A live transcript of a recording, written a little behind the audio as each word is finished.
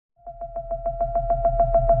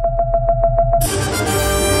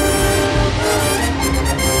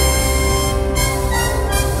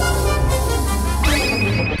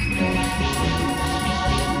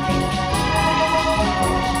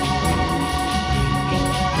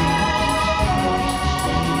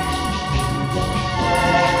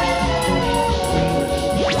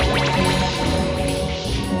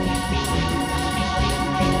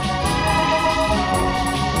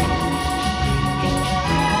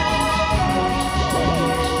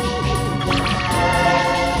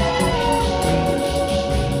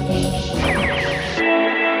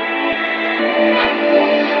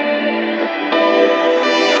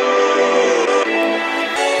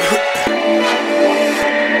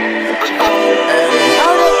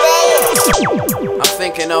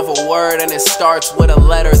thinking of a word and it starts with a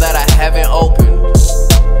letter that I haven't opened.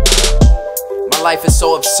 My life is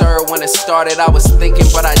so absurd. When it started I was thinking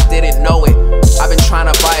but I didn't know it. I've been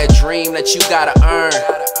trying to buy a dream that you gotta earn.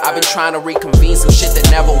 I've been trying to reconvene some shit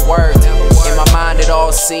that never worked. In my mind it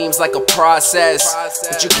all seems like a process,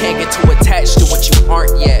 but you can't get too attached to what you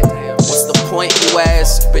aren't yet. What's the point, you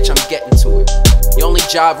ask? Bitch, I'm getting to it. Your only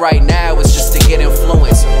job right now is just to get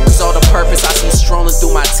influence. Cause all the purpose I see strolling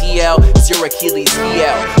through my TL is your Achilles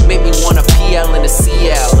heel. Make me want a PL and a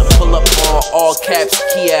CL and pull up on all caps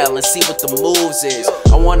KL and see what the moves is.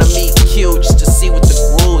 I wanna meet Q just to see what the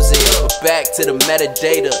grooves is. But back to the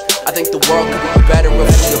metadata, I think the world could be better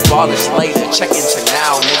if we abolish later. Check in, check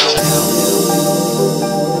now, nigga.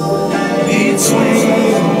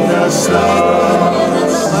 Between the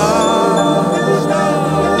stars,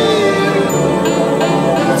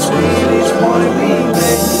 between each point we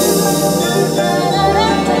make,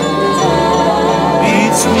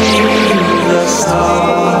 between the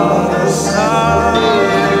stars,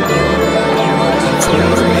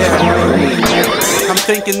 I'm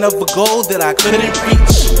thinking of a goal that I couldn't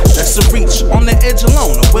reach. That's a reach on the edge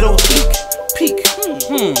alone, a widow peak.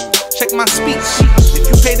 Check my speech. If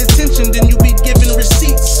you paid attention, then you be given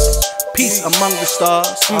receipts. Peace among the stars,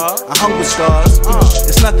 I hung with stars.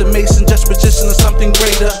 It's not the Mason, just magician or something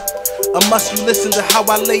greater. Or must you listen to how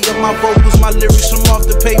I lay up my vocals, my lyrics from off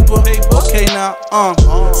the paper? Okay now,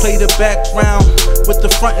 play the background with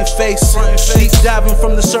the front and face. Deep diving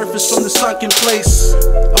from the surface, from the sunken place.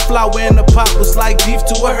 A flower in the pot was like beef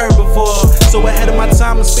to a herbivore. So ahead of my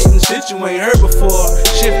time, I'm spitting shit you ain't heard before.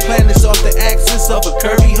 Shift planets off the axis of a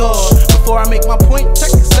curvy whore. Before I make my point,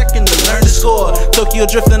 take a second to learn the score. Tokyo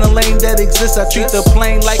drift in a lane that exists. I treat the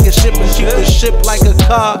plane like a ship and treat the ship like a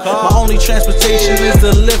car. My only transportation is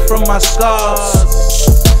the lift from my scars.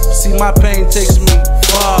 See, my pain takes me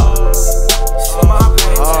far. See, my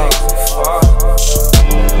pain takes me far.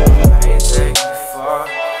 Pain takes me far.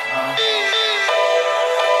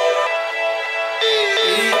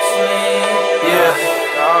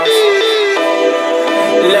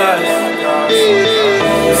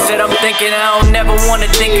 Said I'm thinking I don't never wanna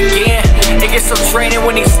think again. It gets so draining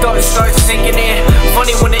when these thoughts start sinking in.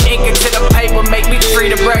 Funny when the ink into the paper make me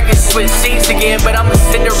treat a bracket, switch seats again. But I'm a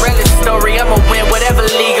Cinderella story, I'ma win whatever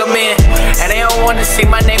league I'm in. And they don't wanna see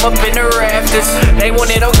my name up in the rafters. They want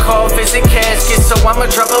it on coffins and caskets, so I'ma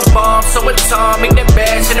drop a bomb. So atomic, the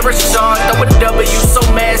bash and the Rashawn, throw a W so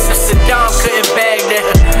massive Saddam couldn't bag that.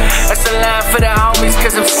 That's a line for the homies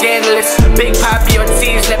cause I'm scandalous. Big Poppy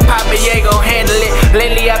Ortiz, let Papiego handle it.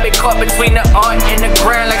 Lately I've been caught between the art and the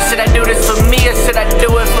ground. Like, should I do this for me or should I do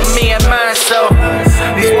it for me and mine? So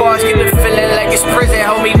these bars get me feeling like it's prison,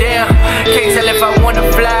 hold me down. Can't tell if I wanna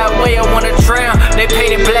fly away or wanna drown. They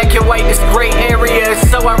painted black and white, this gray area. It's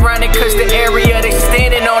so ironic cause the area they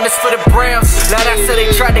standing on is for the Browns. Now that's how they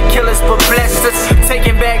tried to kill us but blessed us.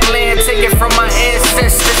 Taking back land, taking from my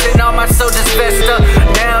ancestors. And all my soldiers vest up.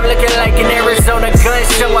 Now I'm looking like an Arizona gun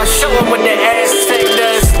show. I show them what the Aztec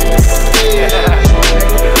does.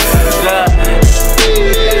 Look,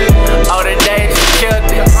 all the days you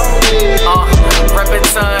killed it. Reppa,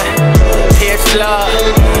 here's love.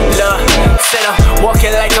 Look, said I'm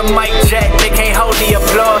walking like a Mike Jack. They can't hold the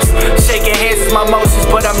applause. Shaking hands is my motions,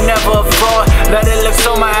 but I'm never a fraud. Let it look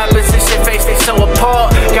so my opposition face, they so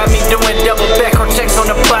appalled. Got me doing double background checks on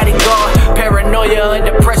the bodyguard. Paranoia and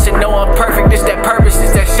depression, no I'm perfect. It's that purpose,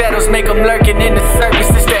 it's that shadows make them lurking in the circle.